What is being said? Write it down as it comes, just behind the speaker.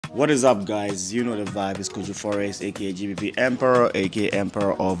What is up, guys? You know the vibe. It's KOJOFOREX, aka GBP Emperor, aka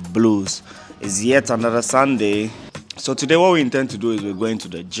Emperor of Blues. It's yet another Sunday. So today what we intend to do is we're going to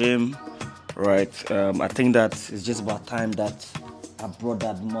the gym, right? I think that it's just about time that I brought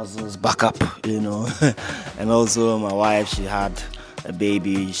that muscles back up, you know. And also my wife, she had a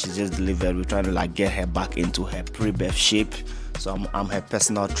baby. She just delivered. We're trying to like get her back into her pre-birth shape. So I'm her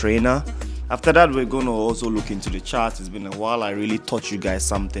personal trainer. After that, we're going to also look into the charts. It's been a while. I really taught you guys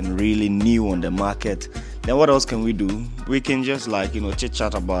something really new on the market. Then what else can we do? We can just like, you know, chit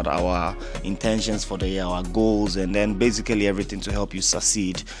chat about our intentions for the year, our goals, and then basically everything to help you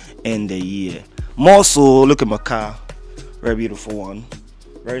succeed in the year. More so, look at my car. Very beautiful one.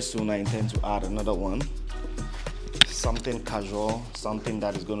 Very soon I intend to add another one. Something casual, something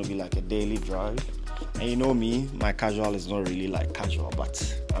that is going to be like a daily drive. And you know me, my casual is not really like casual,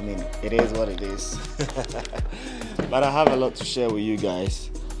 but I mean, it is what it is. But I have a lot to share with you guys.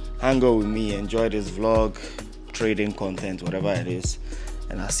 Hang out with me, enjoy this vlog, trading content, whatever it is.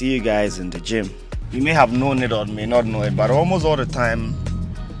 And I'll see you guys in the gym. You may have known it or may not know it, but almost all the time,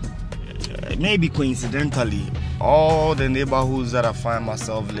 maybe coincidentally, all the neighborhoods that I find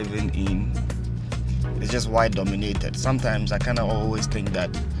myself living in is just white dominated. Sometimes I kind of always think that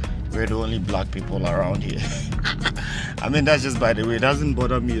we're the only black people around here. I mean, that's just by the way. It doesn't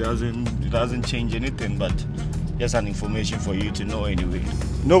bother me. It doesn't change anything, but just an information for you to know anyway.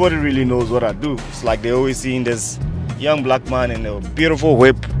 Nobody really knows what I do. It's like they always seeing this young black man in a beautiful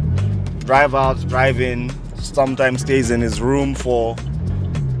whip, drive out, drive in, sometimes stays in his room for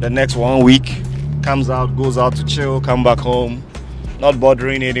the next 1 week, comes out, goes out to chill, come back home, not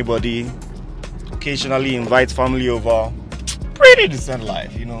bothering anybody, occasionally invites family over. Pretty decent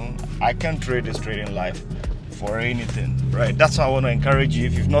life, you know. I can't trade this trading life for anything, right? That's why I want to encourage you.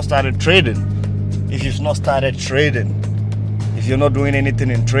 If you've not started trading, if you're not doing anything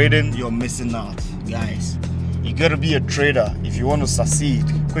in trading, you're missing out, guys. You gotta be a trader if you want to succeed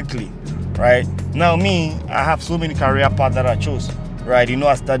quickly, right? Now me, I have so many career paths that I chose, right? You know,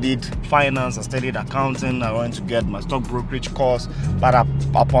 I studied finance, I studied accounting, I went to get my stock brokerage course, but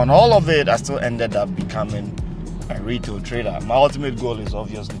upon all of it, I still ended up becoming a retail trader. My ultimate goal is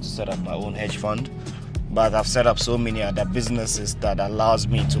obviously to set up my own hedge fund, but I've set up so many other businesses that allows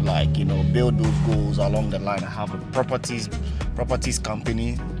me to, like, you know, build those goals along the line. I have a properties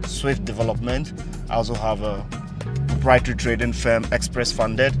company, Swift Development. I also have a proprietary trading firm,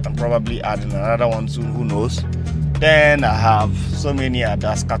 EXPRESSFUNDED. I'm probably adding another one soon, who knows. Then I have so many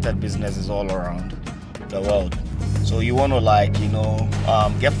other scattered businesses all around the world. So you want to, like, you know,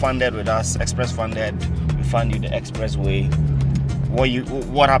 get funded with us, EXPRESSFUNDED. Fund you the express way.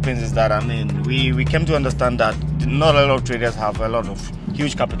 What happens is that, I mean, we came to understand that not a lot of traders have a lot of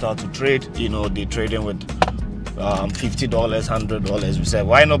huge capital to trade. You know, they trading with $50, $100. We said,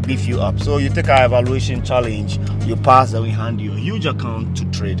 why not beef you up? So you take our evaluation challenge, you pass, and we hand you a huge account to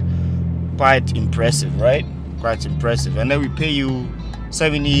trade. Quite impressive, right? Quite impressive. And then we pay you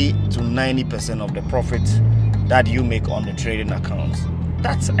 70 to 90% of the profit that you make on the trading accounts.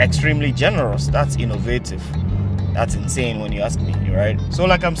 That's extremely generous. That's innovative. That's insane when you ask me, right? So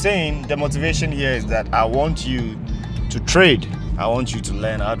like I'm saying, the motivation here is that I want you to trade. I want you to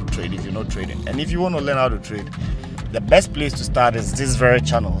learn how to trade if you're not trading. And if you want to learn how to trade, the best place to start is this very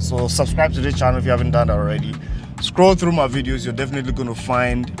channel. So subscribe to this channel if you haven't done that already. Scroll through my videos. You're definitely going to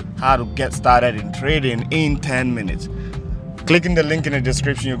find how to get started in trading in 10 minutes. Clicking the link in the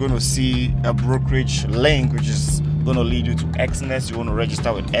description, you're going to see a brokerage link, which is going to lead you to XNest. You want to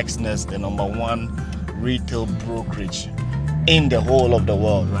register with XNest, the #1 retail brokerage in the whole of the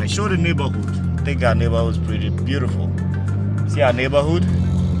world, right? Show the neighborhood. I think our neighborhood is pretty beautiful. See our neighborhood?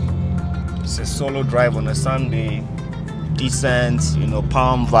 It's a solo drive on a Sunday, decent, you know,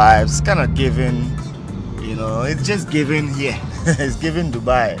 palm vibes, kind of giving, you know, it's just giving here. It's giving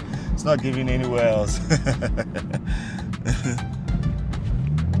Dubai. It's not giving anywhere else.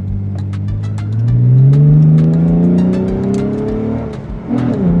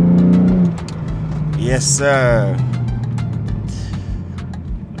 Yes, sir.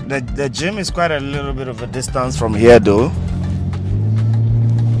 The gym is quite a little bit of a distance from here, though.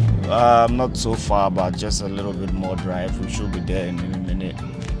 Not so far, but just a little bit more drive. We should be there in a minute.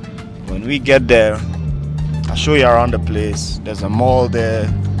 When we get there, I'll show you around the place. There's a mall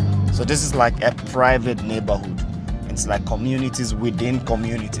there. So this is like a private neighborhood. It's like communities within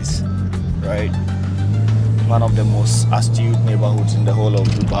communities, right? One of the most astute neighborhoods in the whole of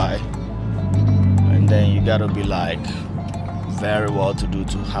Dubai. And then you gotta be like very well to do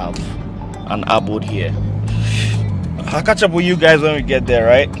to have an abode here. I'll catch up with you guys when we get there,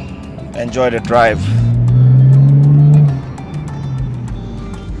 right? Enjoy the drive.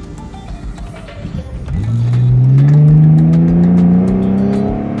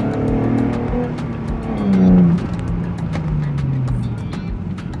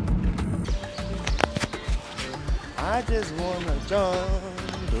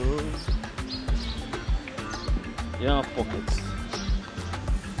 You don't have pockets.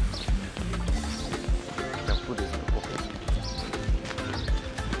 You can put this in the pocket.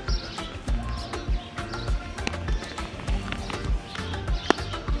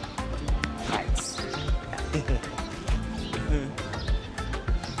 Nice.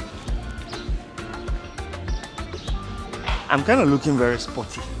 I'm kind of looking very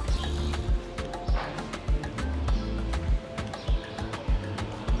sporty.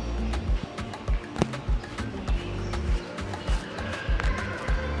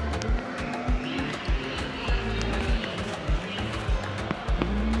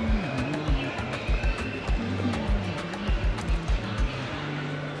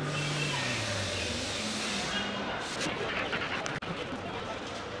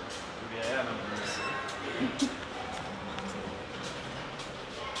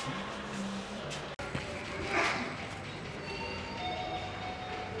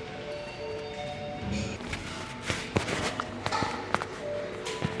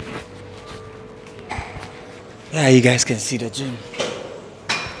 Yeah, you guys can see the gym.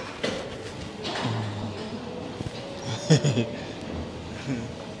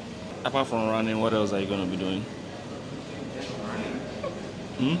 Apart from running, what else are you gonna be doing?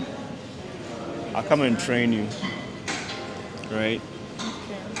 I'll come and train you. Right?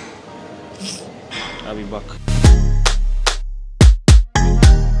 Okay. I'll be back.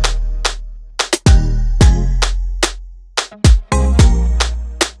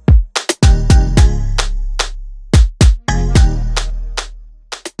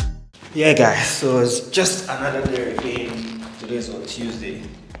 Yeah guys, so it's just another day again. Today's on Tuesday.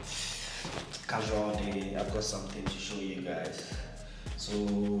 Casual day. I've got something to show you guys. So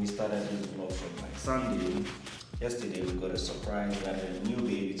we started this vlog from like Sunday. Yesterday we got a surprise. We added a new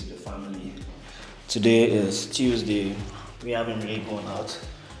baby to the family. Today is Tuesday. We haven't really gone out,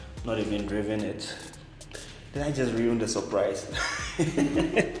 not even driven it. Did I just ruin the surprise?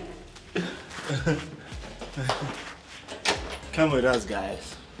 Come with us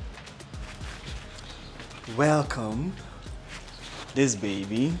guys. Welcome this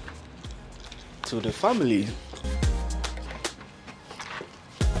baby to the family.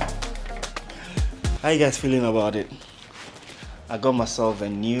 How you guys feeling about it? I got myself a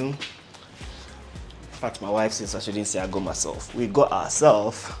new, in fact my wife says I shouldn't say I got myself. We got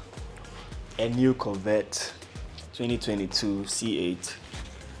ourselves a new Corvette 2022 C8.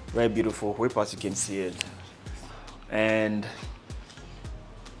 Very beautiful, way past you can see it. And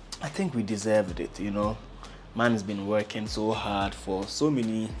I think we deserved it, you know. Man has been working so hard for so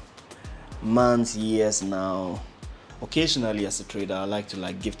many months, years now. Occasionally as a trader, I like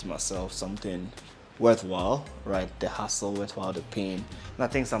to gift myself something worthwhile, right? The hassle, worthwhile the pain. And I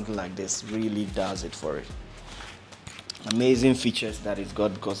think something like this really does it for it. Amazing features that it's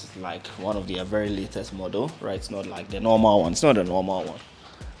got because it's like one of their very latest model, right? It's not like the normal one. It's not a normal one,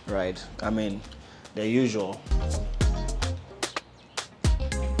 right? I mean, the usual.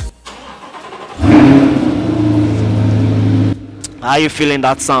 How are you feeling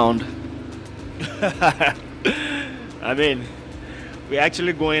that sound? I mean, we're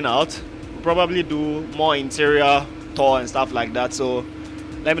actually going out. We'll probably do more interior tour and stuff like that. So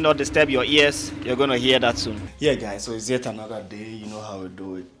let me not disturb your ears. You're gonna hear that soon. Yeah, guys. So it's yet another day. You know how we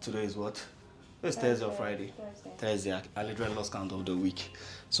do it. Today is what? It's Thursday or Friday? Thursday. I literally lost count of the week.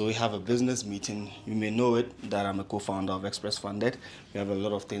 So we have a business meeting. You may know it that I'm a co-founder of EXPRESSFUNDED. We have a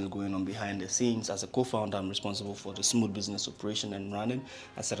lot of things going on behind the scenes. As a co-founder, I'm responsible for the smooth business operation and running.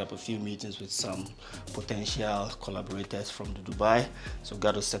 I set up a few meetings with some potential collaborators from Dubai. So I've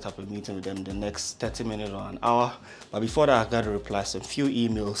got to set up a meeting with them in the next 30 minutes or an hour. But before that, I've got to reply some few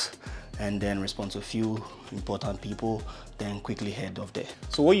emails and then respond to a few important people, then quickly head off there.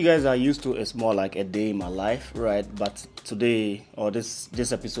 So what you guys are used to is more like a day in my life, right? But today, or this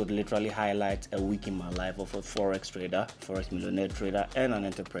episode literally highlights a week in my life of a Forex trader, Forex millionaire trader, and an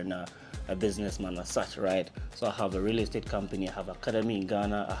entrepreneur, a businessman as such, right? So I have a real estate company, I have an academy in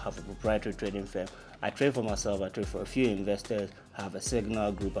Ghana, I have a proprietary trading firm. I trade for myself, I trade for a few investors, I have a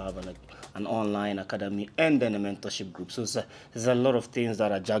signal group, I have an online academy, and then a mentorship group. So there's a lot of things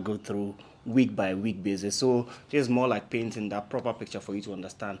that I juggle through week by week basis. So just more like painting that proper picture for you to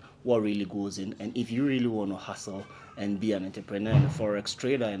understand what really goes in. And if you really want to hustle and be an entrepreneur and a forex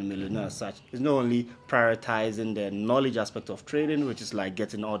trader and a millionaire as such, it's not only prioritizing the knowledge aspect of trading, which is like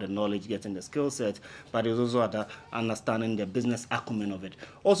getting all the knowledge, getting the skill set, but it's also at understanding the business acumen of it.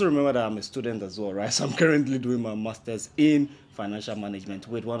 Also remember that I'm a student as well, right? So I'm currently doing my master's in financial management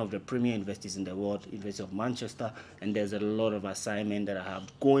with one of the premier universities in the world, University of Manchester, and there's a lot of assignment that I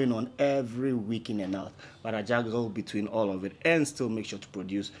have going on every week in and out, but I juggle between all of it and still make sure to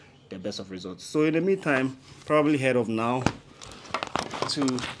produce the best of results. So in the meantime, probably head off now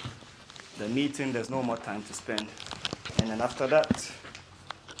to the meeting. There's no more time to spend, and then after that,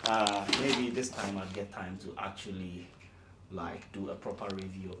 maybe this time I'll get time to actually like do a proper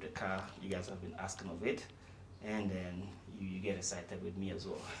review of the car. You guys have been asking of it, and then you get excited with me as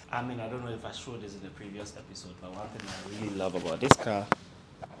well. I mean, I don't know if I showed this in the previous episode, but one thing I really love about this car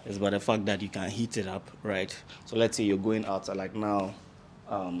is by the fact that you can heat it up, right? So let's say you're going outside, like now,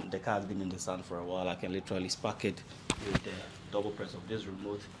 the car has been in the sun for a while. I can literally spark it with the double press of this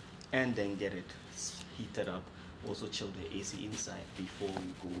remote and then get it heated up. Also chill the AC inside before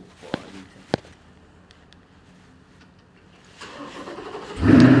we go for our meeting.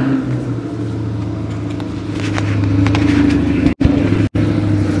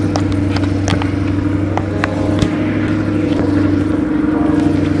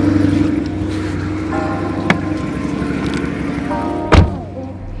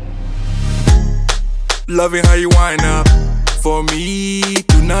 Loving how you wind up for me.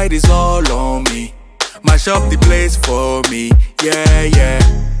 Tonight is all on me. Mash up the place for me. Yeah, yeah.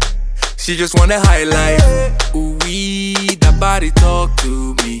 She just want a highlight. Ooh, that body talk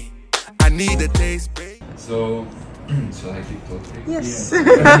to me. I need a taste, babe. So, shall I keep talking? Yes.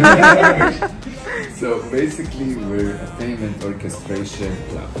 So basically, we're a payment orchestration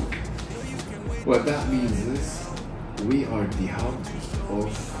platform. What that means is we are the hub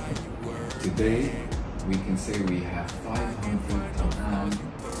of today. We can say we have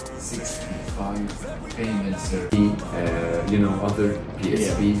 565 payment services, other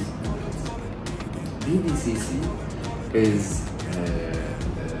PSPs. BDCC is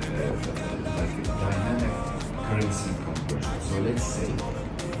like a dynamic currency conversion. So let's say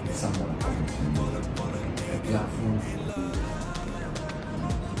someone comes to a platform.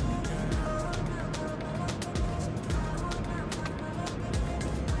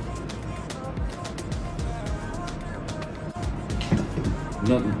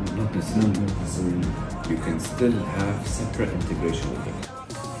 Not necessarily. You can still have separate integration with them.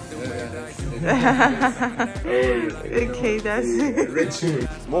 Okay, that's it.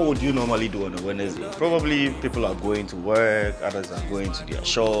 What would you normally do on a Wednesday? Probably people are going to work, others are going to their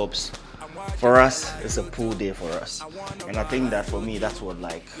shops. For us, it's a pool day for us. And I think that for me, that's what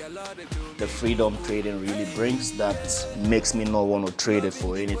like the freedom trading really brings, that makes me not want to trade it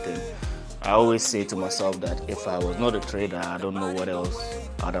for anything. I always say to myself that if I was not a trader, I don't know what else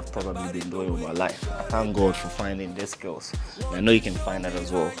I'd have probably been doing with my life. I thank God for finding these skills. I know you can find that as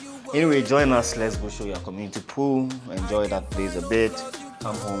well. Anyway, join us. Let's go show you our community pool. Enjoy that place a bit.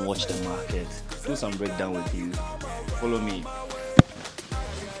 Come home, watch the market. Do some breakdown with you. Follow me.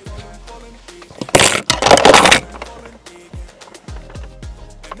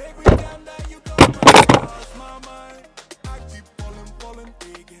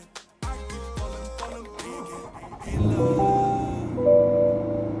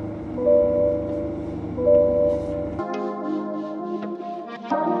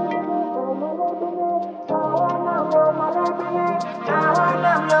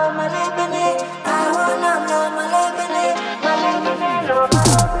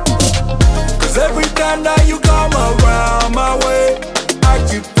 Cause every time that you come around my way, I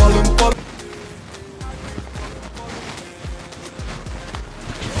keep falling.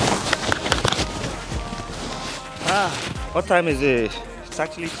 What time is it? It's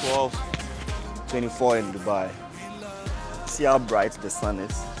actually 12:24 in Dubai. See how bright the sun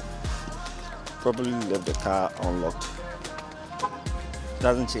is. Probably left the car unlocked.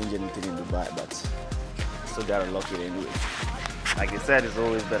 Doesn't change anything in Dubai, but still gotta lock it anyway. Like I said, it's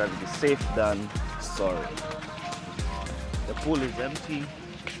always better to be safe than sorry. The pool is empty.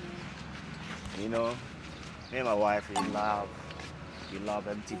 You know, me and my wife, we love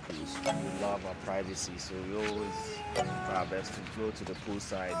empty pools. We love our privacy, so we always try our best to go to the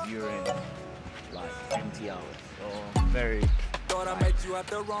poolside during like empty hours. So very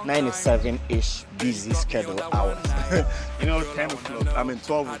 97-ish busy schedule hours. 10 o'clock,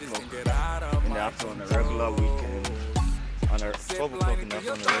 12 o'clock in the afternoon on a regular weekend. On a 12 o'clock in the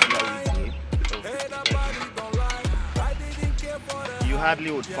afternoon on a regular weekday. You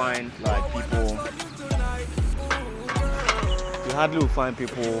hardly would find like people. You hardly will find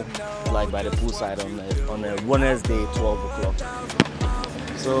people like by the poolside on a Wednesday 12 o'clock.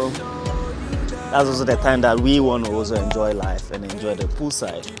 So that's also the time that we want to also enjoy life and enjoy the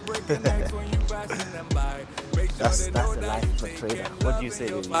poolside. that's the life of a trader. What do you say,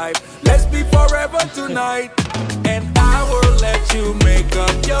 baby? Let's be forever tonight, and I will let you make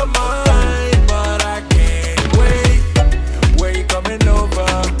up your mind, but I can't wait. Where you coming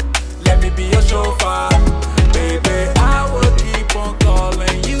over? Let me be your chauffeur. Baby, I will keep on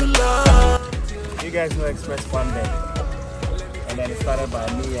calling you love. guys know EXPRESSFUNDED? And then it started by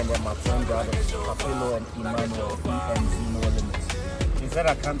me and then my friend brothers, Capillo and Emmanuel, EMZ No Limits. He said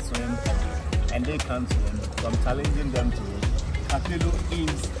I can't swim, and they can't swim, so I'm challenging them to it. Capillo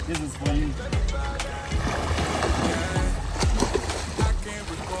Eames, this is for you.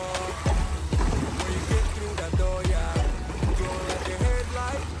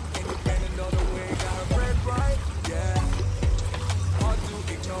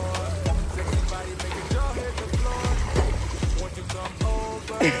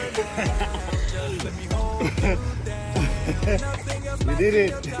 We did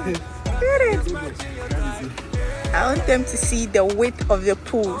it. I want them to see the width of the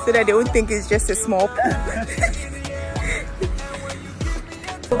pool so that they won't think it's just a small pool.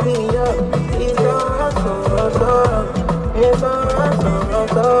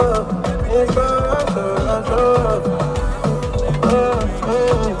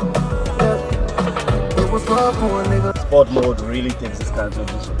 Sport mode really takes its time, so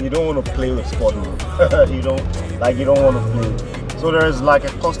you don't want to play with sport mode. you don't want to play. So there is like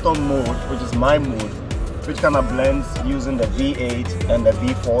a custom mode, which is my mode, which kind of blends using the V8 and the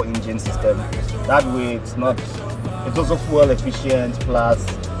V4 engine system. That way it's also fuel efficient, plus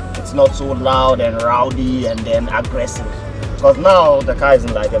it's not so loud and rowdy and then aggressive. Because now the car is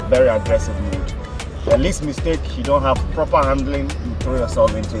in like a very aggressive mode. The least mistake, you don't have proper handling, you throw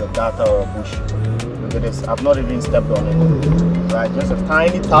yourself into a gutter or a bush. Look at this, I've not even stepped on it. Right, just a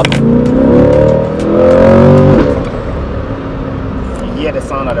tiny tap. You hear the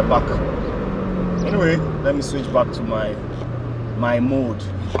sound at the back. Anyway, let me switch back to my mode.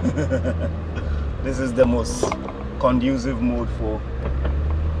 This is the most conducive mode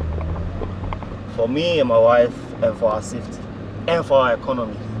for me and my wife, and for our safety, and for our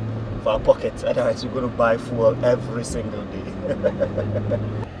economy, for our pockets. Otherwise, we're going to buy fuel every single day.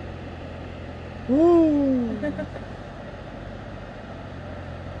 Woo!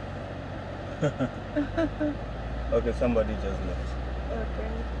 Okay, somebody just left. Okay.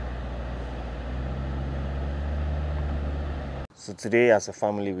 So today, as a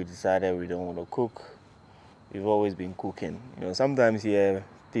family, we decided we don't want to cook. We've always been cooking. You know, sometimes here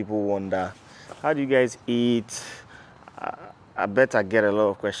people wonder, how do you guys eat? I bet I get a lot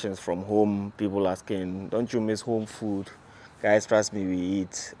of questions from home. People asking, don't you miss home food? Guys, trust me, we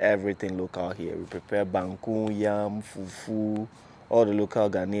eat everything local here. We prepare bangkun, yam, fufu, all the local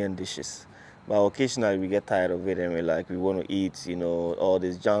Ghanaian dishes. But occasionally we get tired of it and we want to eat, you know, all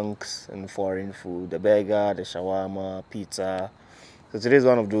these junks and foreign food, the burger, the shawarma, pizza. So today's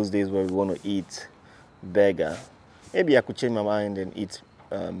one of those days where we want to eat burger. Maybe I could change my mind and eat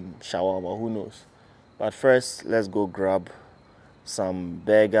shawarma, who knows. But first, let's go grab some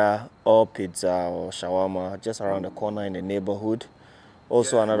burger or pizza or shawarma just around the corner in the neighborhood.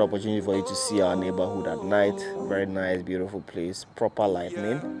 Also another opportunity for you to see our neighborhood at night. Very nice, beautiful place, proper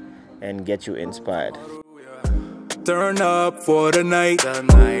lighting, and get you inspired. Turn up for the night.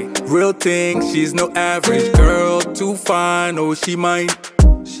 Real thing, she's no average girl. Too fine, oh she mine.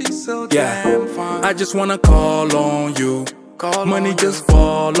 She's so damn fine. I just wanna call on you. Money just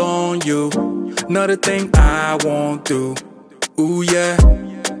fall on you. Another thing I won't do. Ooh yeah,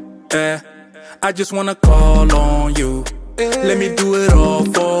 I just wanna call on you. Let me do it all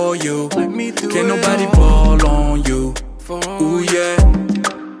for you. Can't nobody ball on you. Ooh yeah,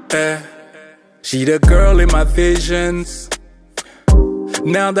 she the girl in my visions.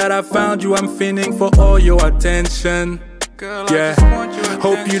 Now that I found you, I'm feeling for all your attention. Yeah,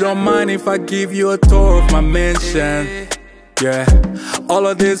 hope you don't mind if I give you a tour of my mansion. Yeah, all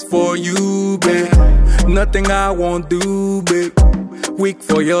of this for you, babe. Nothing I won't do, babe. Weak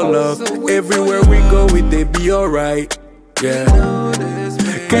for your love. Everywhere we go, they be alright. Yeah,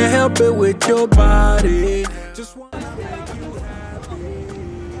 can't help it with your body. Just wanna make you happy.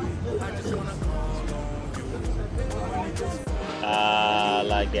 I just wanna call on you.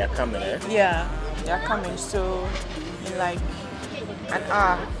 Like they are coming, eh? Yeah, they're coming. So in like an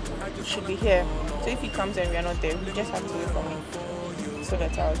hour, we should be here. So if he comes and we are not there, we just have to wait for me, so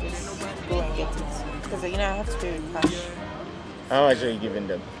that I'll just go and get it. Because you know I have to pay with cash. How much are you giving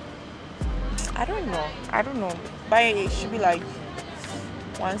them? I don't know. But it should be like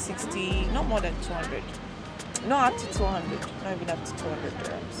 160, not more than 200. No, up to 200. Not even up to 200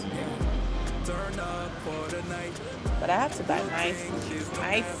 dirhams. But I have to buy my food.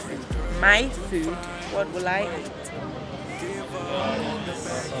 My food. What will I eat?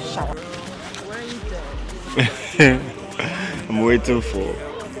 Shower. Where are you going? I'm waiting for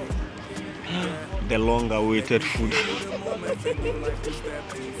the long-awaited food.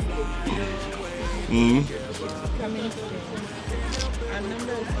 Coming soon. Our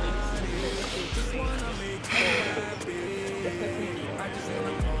number is 6.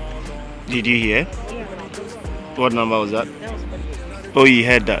 Did you hear? Yeah. What number was that? That was good. Oh, you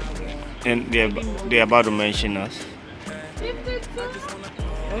heard that. And they're about to mention us.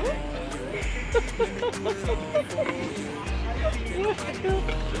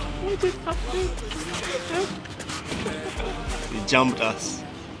 What just happened? They jumped us.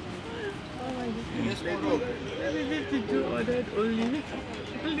 Oh my goodness. Let me need to do ordered only.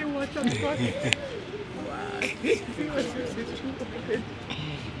 Only watch on spot. Wow. See what this is true.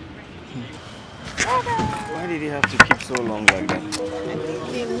 Why did he have to keep so long like that? I think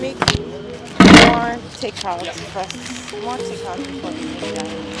they make more takeout first. More takeout before they make that.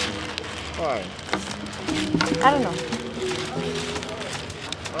 Why? I don't know.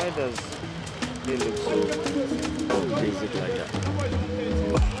 Why does they look so basic like that?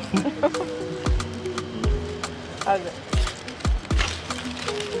 How's it?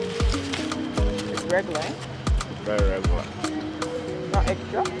 It's regular, eh? Very regular. Not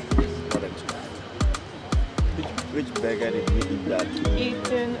extra. Not extra. Which burger did we eat that?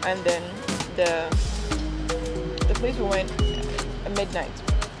 Eaten, and then the place we went at midnight.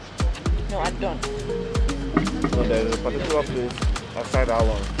 No, at dawn. No, there's a particular place outside our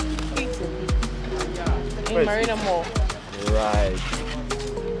one. Eaten. In Where is Marina Mall. Right.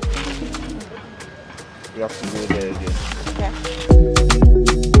 We have to go there again. Okay.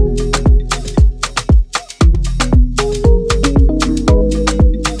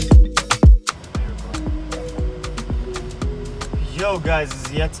 Yo guys,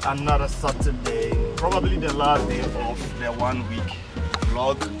 it's yet another Saturday, probably the last day of the 1 week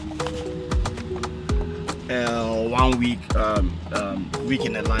vlog. 1 week week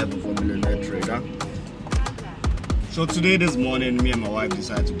in the life of a millionaire trader. So today, this morning, me and my wife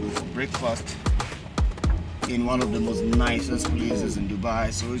decided to go for breakfast in one of the most nicest places in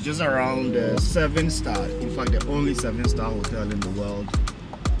Dubai. So it's just around 7-star, in fact the only 7-star hotel in the world.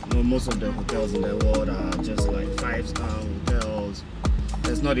 You know, most of the hotels in the world are just like 5-star hotels.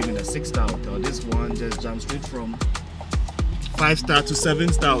 There's not even a 6-star hotel. This one just jumped straight from 5-star to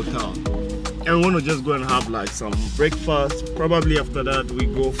 7-star hotel. And we want to just go and have like some breakfast. Probably after that we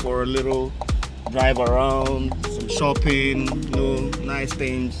go for a little drive around, some shopping, you know, nice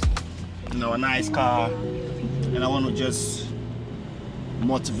things, you know, a nice car. And I want to just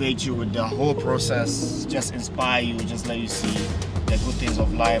motivate you with the whole process, just inspire you, just let you see the good things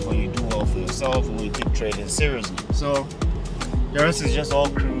of life when you do well for yourself and when you take trading seriously. So the rest is just all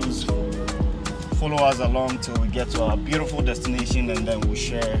cruise. Follow us along till we get to our beautiful destination, and then we'll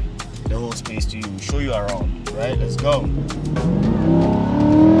share the whole space to you. We'll show you around. Right? Let's go.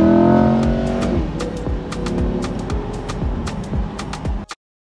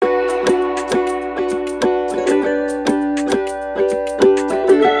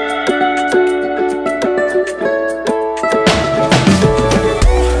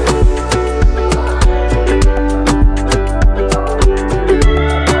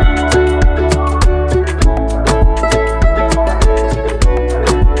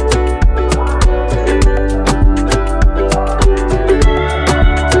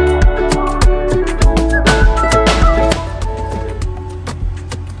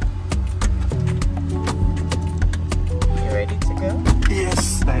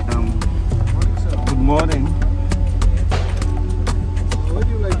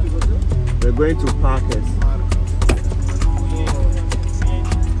 Going to Parkers.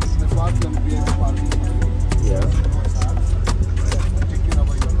 Yeah.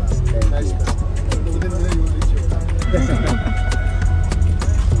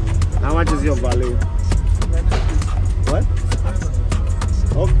 How much is your value? What?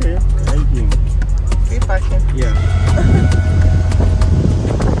 Okay, thank you. Free parking. Yeah.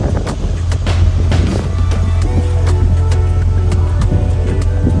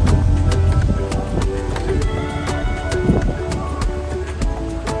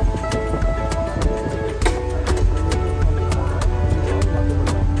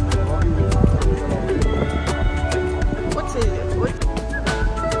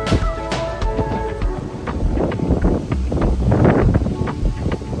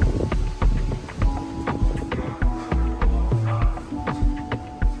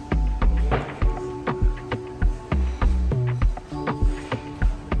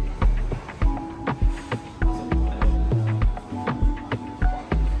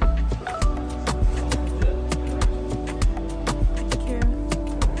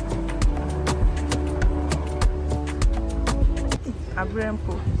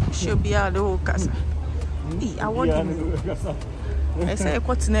 Should be out the whole casa. I want to. I say,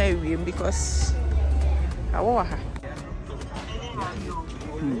 what's name because I want her.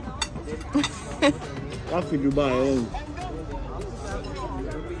 That's in Dubai.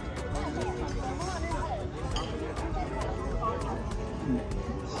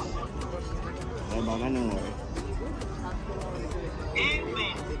 man, don't worry.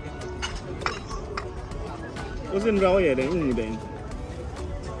 What's in the way then?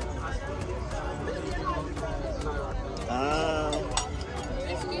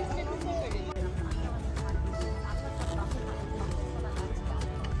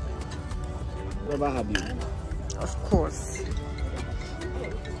 What about Habib? Of course.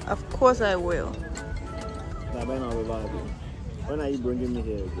 Of course I will. When are you bringing me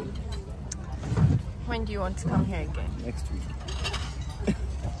here again? When do you want to come here again? Next week.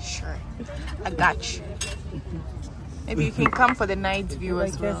 Sure. I got you. Maybe you can come for the night view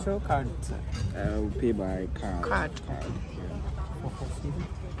as well. I will pay by card. Card.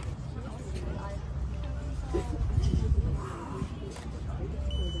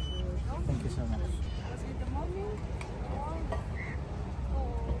 Thank you so much.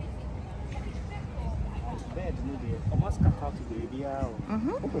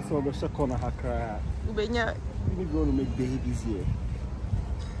 We're going to make babies here.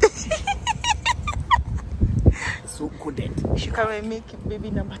 So coded. You should come and make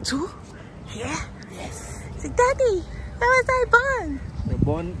baby number 2. Yeah? Yes. Say, Daddy, where was I born? We're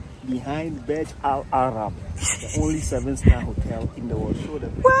born behind Burj Al Arab, the only 7-star hotel in the world. Show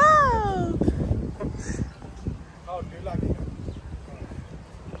them. Wow! How do you like it?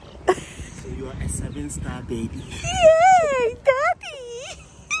 So you are a 7-star baby. Yay, Daddy!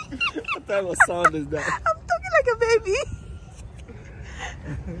 What type of sound is that? I'm talking like a baby.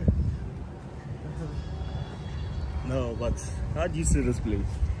 No, but how do you see this place?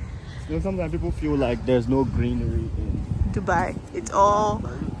 You know, sometimes people feel like there's no greenery in Dubai. It's all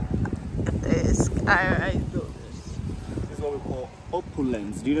this. I know this. This is what we call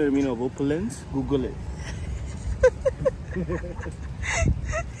opulence. Do you know the meaning of opulence? Google it.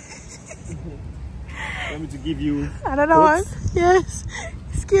 Want me to give you another one? Yes.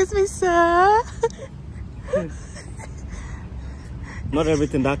 Excuse me, sir. Not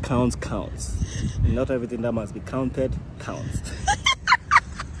everything that counts counts. Not everything that must be counted counts.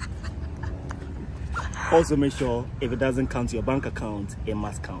 Also make sure if it doesn't count your bank account, it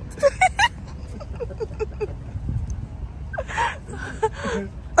must count.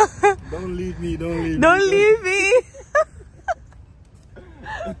 Don't leave me, don't leave me. Don't leave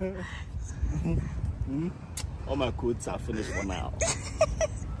me. All my quotes are finished for now.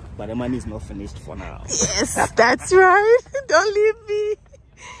 But the money is not finished for now. Yes, that's right. Don't leave me.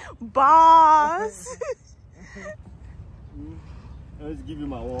 Boss. Let's give you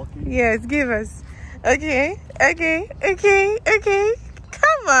my walking. Yes, give us. Okay.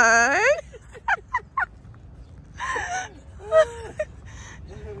 Come on.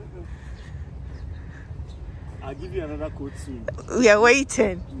 I'll give you another quote soon. We are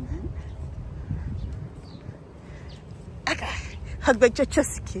waiting.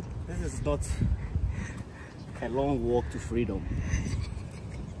 This is not a long walk to freedom.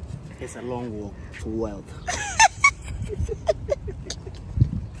 It's a long walk to wealth.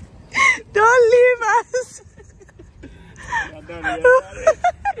 Don't leave us.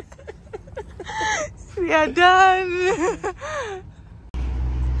 We are done.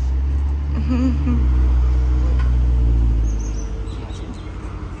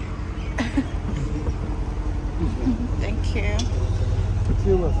 Thank you.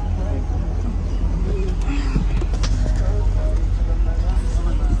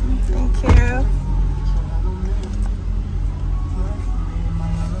 Thank you.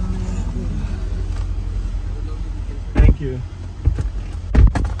 Thank you.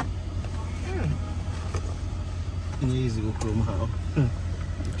 Easy from how.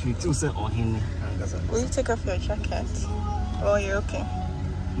 Will you take off your jacket? Oh, you're okay.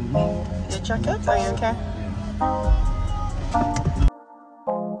 Your jacket? Are you okay?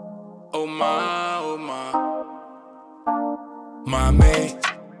 Oh my mate.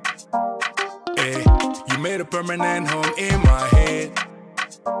 Hey, you made a permanent home in my head.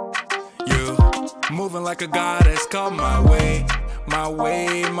 You moving like a goddess, come my way.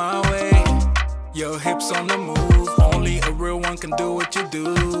 Your hips on the move, only a real one can do what you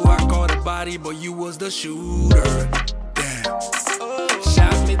do. I caught a body, but you was the shooter. Damn.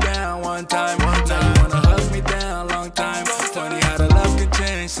 Shot me down one time. Now you wanna hug me down long time. Funny how the love can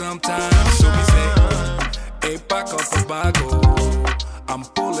change sometimes. So me say, hey, back up a bago. I'm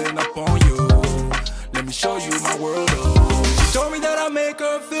pulling up on you. Let me show you my world. Oh. She told me that I make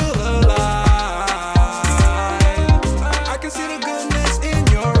her feel alive. I can see the goodness in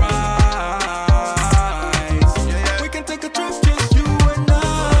your eyes. We can take a trip, just you and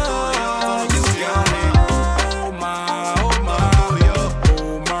I. You got it. Oh my, oh my,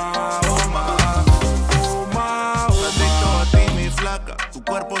 oh my, oh my, oh my. Adicto a ti, mi flaca. Tu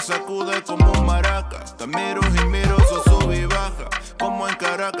cuerpo sacude como un maraca. miro y miro, so sube y baja. Como en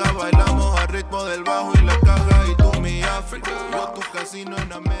Caracas bailamos al ritmo del bajo y la caja. Y tú mi África, yo tu casino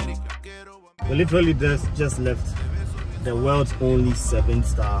en América. We literally just left the world's only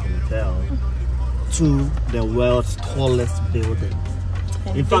 7-star hotel to the world's tallest building.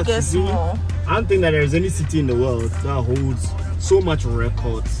 In fact, I don't think that there is any city in the world that holds so much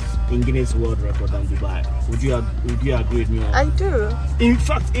records in Guinness World Record than Dubai. Would you agree with me? I do. In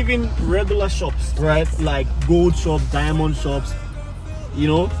fact, even regular shops, right? Like gold shops, diamond shops, you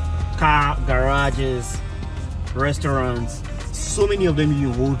know, car garages, restaurants. So many of them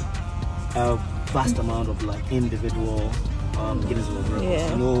you hold a vast amount of like individual Guinness World Records. Yeah.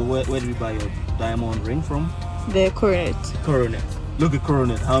 You know, where did you buy your diamond ring from? The Coronet. Coronet. Look at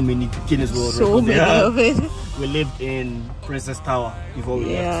Coronet. How many Guinness World So Records? many of it. We lived in Princess Tower before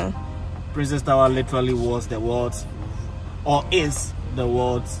we Yeah. left. Princess Tower literally was the world's, or is the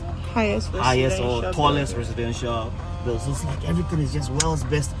world's highest or tallest residential building. So it's like everything is just world's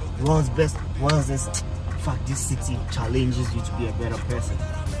best, world's best, world's best. In fact, this city challenges you to be a better person.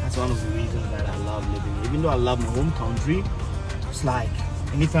 That's one of the reasons that I love living here. Even though I love my home country, it's like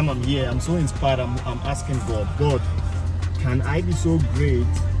anytime I'm here, I'm so inspired. I'm asking God, can I be so great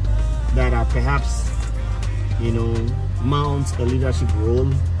that I perhaps, you know, mount a leadership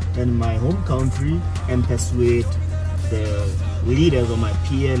role in my home country and persuade the leaders or my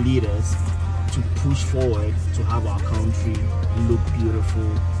peer leaders to push forward to have our country look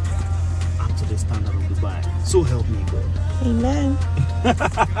beautiful up to the standard of Dubai. So help me God. Amen.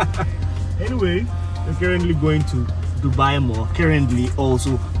 Anyway, we're currently going to Dubai Mall, currently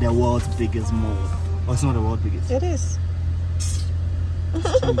also the world's biggest mall. Oh, it's not the world's biggest. It is.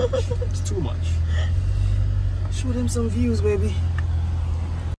 It's too much. It's too much. Show them some views, baby.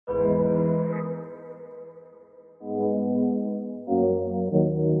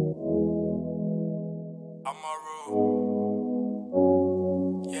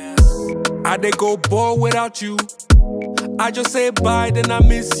 I dey go ball without you. I just say bye, then I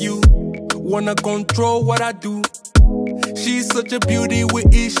miss you. Wanna control what I do. She's such a beauty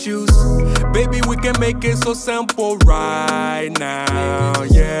with issues. Baby, we can make it so simple right now,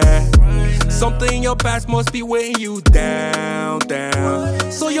 yeah. Something in your past must be weighing you down.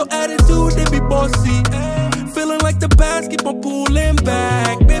 So your attitude, they be bossy. Feeling like the past, keep on pulling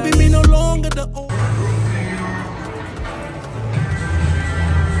back. Baby, me no longer the old.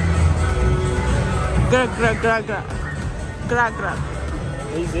 Gra gra gra gra. Gra gra.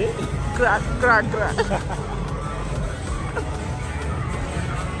 What is it? Gra gra gra.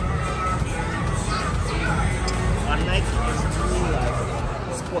 At night is too like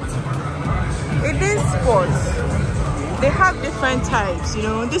sporty. It is sports. They have different types, you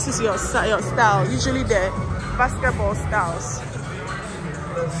know. This is your style. Usually the basketball styles.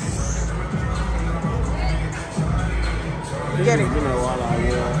 Get it? It's been a while out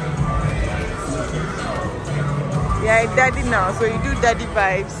here. Yeah, daddy now, so you do daddy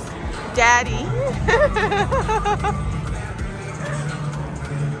vibes. Daddy.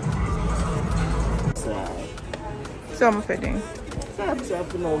 So I'm feeding.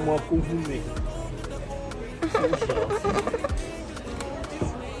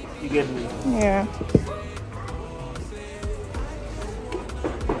 You get me? Yeah.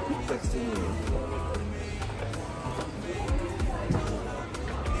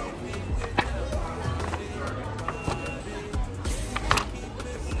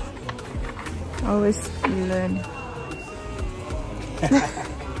 Always learn.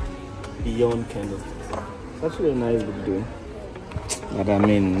 Beyond kind of. It's actually a nice video. But I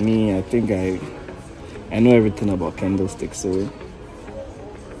mean, me, I think I know everything about candlesticks, so.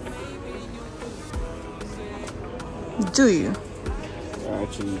 Do you? I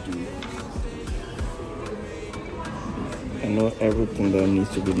actually do. I know everything that needs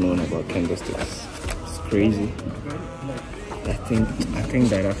to be known about candlesticks. It's crazy. I think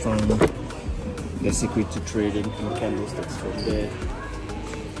that I found the secret to trading in candlesticks from there.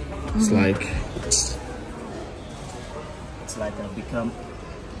 It's like I've become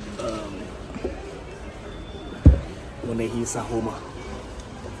Monehisa Homer,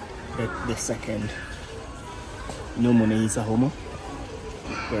 the second. You know Monehisa Homer?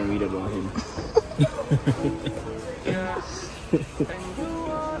 Go and read about him.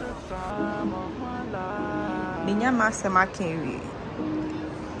 Ninyama sema kenwi.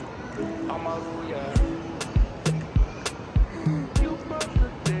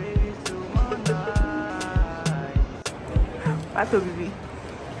 What baby?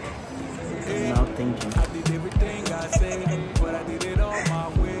 I'm now thinking.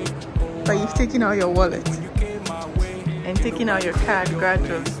 But you've taken out your wallet and taken out your card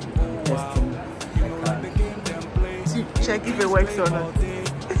gradually. Testing the card. check if it works or not.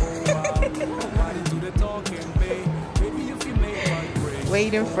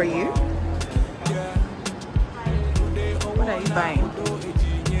 Waiting for you. What are you buying?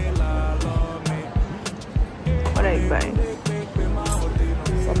 What are you buying?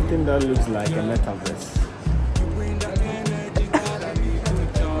 Something that looks like a metaverse.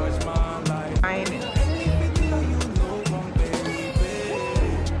 Buying it.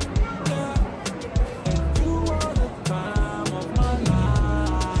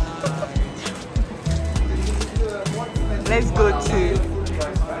 Let's go to.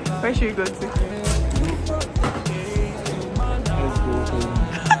 Where should we go to? Let's go home.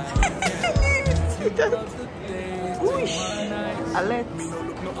 Whoosh. Alex.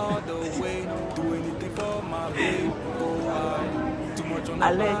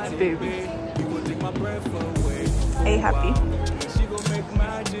 Alex, baby. Are you happy?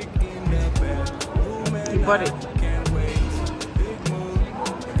 You bought it.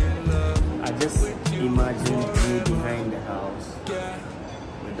 I just imagine me behind the house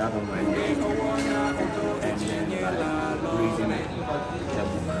with that on my neck and then like reading the book.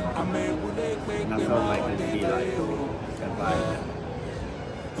 And I felt like it'd be like a vibe.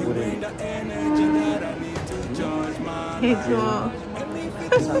 Wouldn't it? It's all.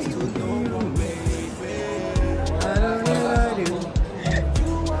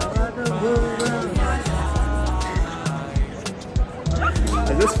 I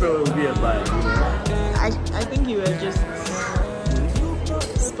just felt it would be a vibe, you know? I think you were just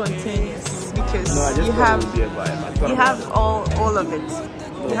spontaneous because No, I just you thought have it would be a vibe. I thought you about have all of it.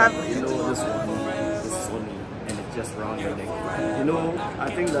 You have you know this one, this is only, and it's just round your neck. You know, I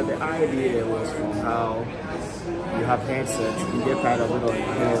think that the idea was from how you have headsets, you get tired of it on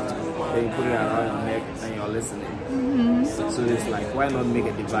your head, then you put it around your neck and you're listening. So it's like, why not make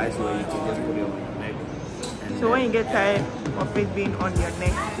a device where you can just put it on your neck? And so when you get tired of it being on your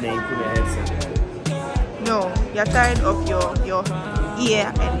neck, then you put a headset. no, you're tired of your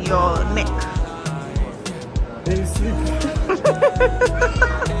ear and your neck. Then you sleep.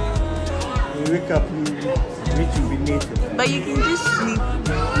 You wake up, you rejuvenated. But you can just sleep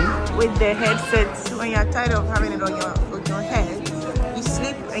with the headset when you're tired of having it on your head. You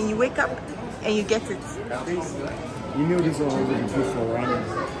sleep and you wake up and you get it. You know this one will be good for running.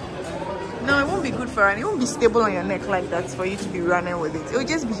 No, it won't be good for running. It won't be stable on your neck like that for you to be running with it. It will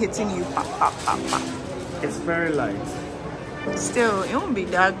just be hitting you. Pop, pop, pop, pop. It's very light. Still, it won't be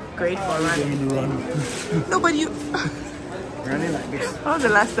that great for running. No, but you... Running like this. When was the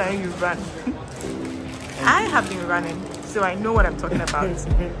last time you ran? I have been running, so I know what I'm talking about.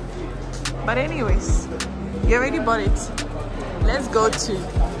 But anyways, you already bought it. Let's go to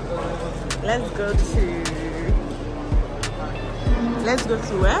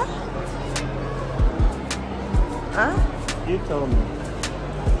where? Huh? You tell me.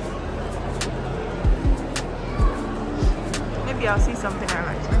 Maybe I'll see something I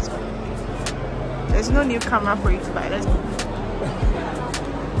like. Let's go. There's no new camera for you to buy. Let's go.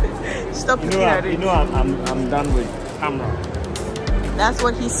 Stop looking at it. You know I'm done with camera. That's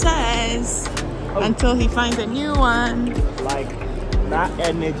what he says. Until he finds a new one. Like that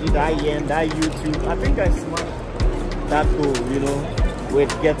energy, that yen, that YouTube. I think I smashed that goal, you know, with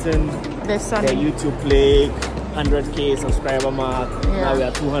getting The YouTube play 100k subscriber mark. Yeah. Now we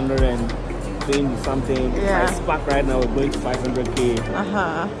are 220 something. Yeah. It's back right now. We're going to 500k.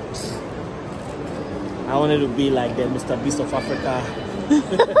 I wanted to be like the Mr. Beast of Africa.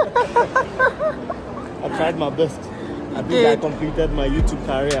 I tried my best. I think I completed my YouTube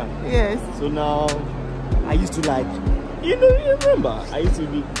career. Yes. So now I used to like, you remember, I used to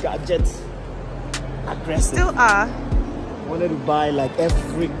be gadget aggressive. Still are. Wanted to buy like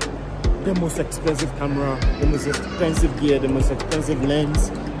the most expensive camera, the most expensive gear, the most expensive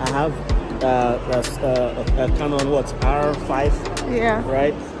lens. I have a Canon R5, Yeah.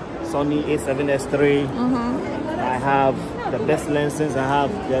 right? Sony A7S3. I have the best lenses. I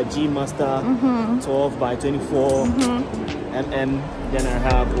have the G Master 12 by 24 mm. Then I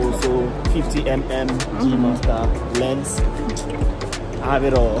have also 50 mm G Master lens. I have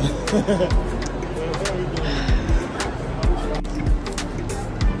it all.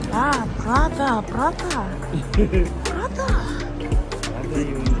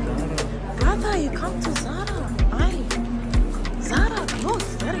 Brother, you come to Zara. Zara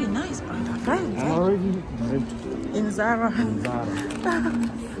clothes, very nice, brother. Very I'm already in Zara.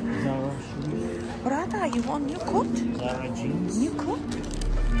 Zara shoes. Brother, you want new coat? Zara jeans. New coat?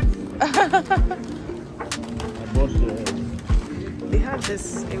 I bought They have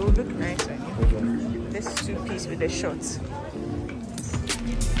this, it will look nice on you. This two-piece with the shorts.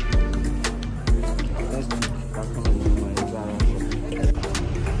 that's one of my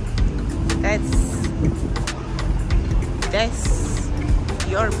That's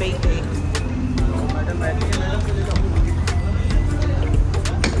your baby.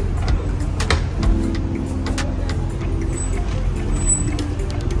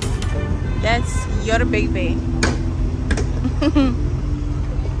 That's your baby.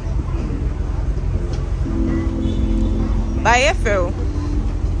 Bye, Phil.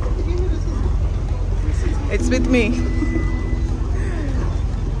 It's with me.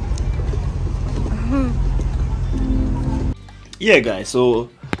 Yeah, guys, so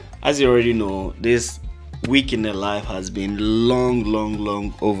as you already know, this week in the life has been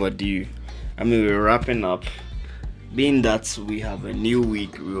long overdue. I mean, we're wrapping up. Being that we have a new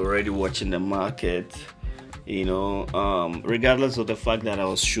week, we're already watching the market, you know. Regardless of the fact that I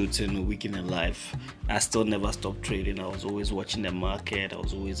was shooting a week in the life, I still never stopped trading. I was always watching the market, I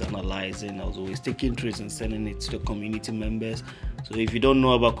was always analyzing, I was always taking trades and sending it to the community members. So if you don't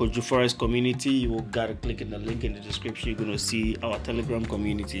know about KOJOFOREX community, you gotta click in the link in the description. You're gonna see our Telegram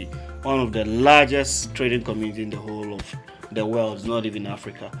community, one of the largest trading community in the whole of the world, not even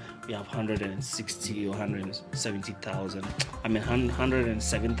Africa. We have 160 or 170,000, I mean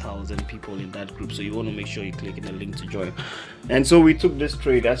 107,000 people in that group. So you want to make sure you click in the link to join. And so we took this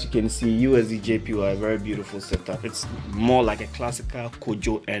trade. As you can see, USD JPY, very beautiful setup. It's more like a classical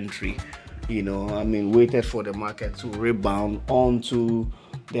KOJO entry, you know. I mean, waited for the market to rebound onto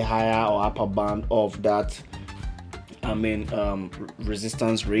the higher or upper band of that, I mean,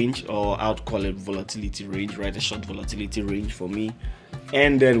 resistance range, or I'd call it volatility range, right? A short volatility range for me.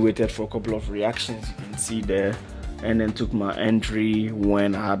 And then waited for a couple of reactions, you can see there, and then took my entry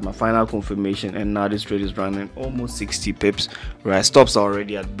when I had my final confirmation. And now this trade is running almost 60 pips, right? Stops are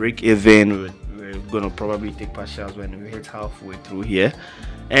already at break even. We're gonna probably take partials when we hit halfway through here.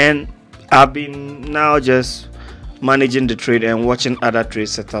 And I've been now just managing the trade and watching other trade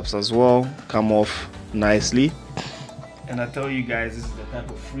setups as well come off nicely. And I tell you guys, this is the type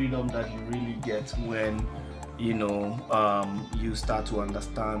of freedom that you really get when, you know, you start to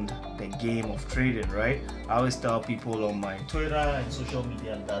understand the game of trading, right? I always tell people on my Twitter and social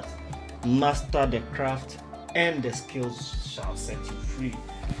media that master the craft and the skills shall set you free,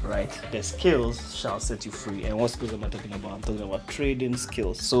 right? The skills shall set you free. And what skills am I talking about? I'm talking about trading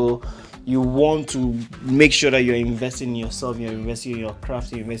skills. So you want to make sure that you're investing in yourself, you're investing in your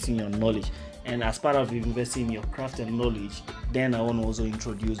craft, you're investing in your knowledge. And as part of investing in your craft and knowledge, then I want to also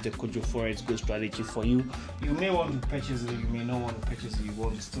introduce the KOJOFOREX Go strategy for you. You may want to purchase it, you may not want to purchase it, you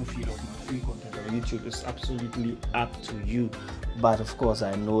want to still feed off my free content on YouTube. It's absolutely up to you. But of course,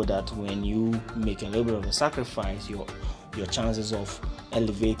 I know that when you make a little bit of a sacrifice, your chances of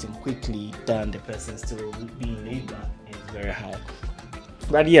elevating quickly than the person still being laid back is very high.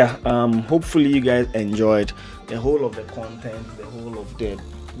 But yeah, hopefully you guys enjoyed the whole of the content, the whole of the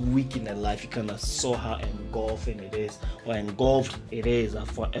week in the life. You kind of saw how engulfing it is, or engulfed it is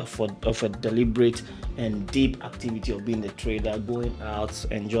of a deliberate and deep activity of being a trader, going out,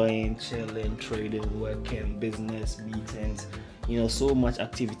 enjoying, chilling, trading, working, business, meetings, you know, so much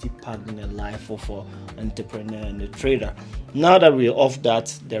activity packed in the life of an entrepreneur and a trader. Now that we're off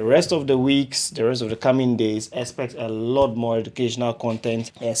that, the rest of the weeks, the rest of the coming days, expect a lot more educational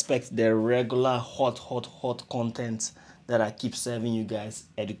content. Expect the regular hot content that I keep serving you guys,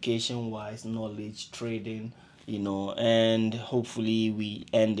 education wise, knowledge, trading, you know. And hopefully we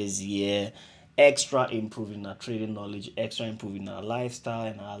end this year extra improving our trading knowledge, extra improving our lifestyle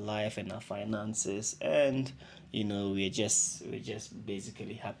and our life and our finances, and you know, we're just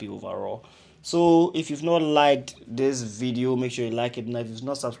basically happy overall. So if you've not liked this video, make sure you like it now. If you've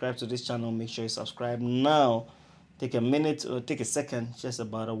not subscribed to this channel, make sure you subscribe now. Take a minute or take a second, just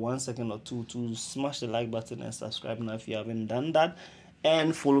about a 1 second or two, to smash the like button and subscribe now if you haven't done that.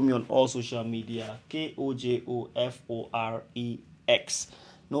 And follow me on all social media, KOJOFOREX.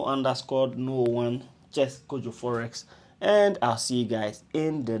 No underscore, no one, just KOJOFOREX. And I'll see you guys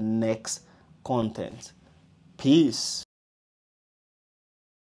in the next content. Peace.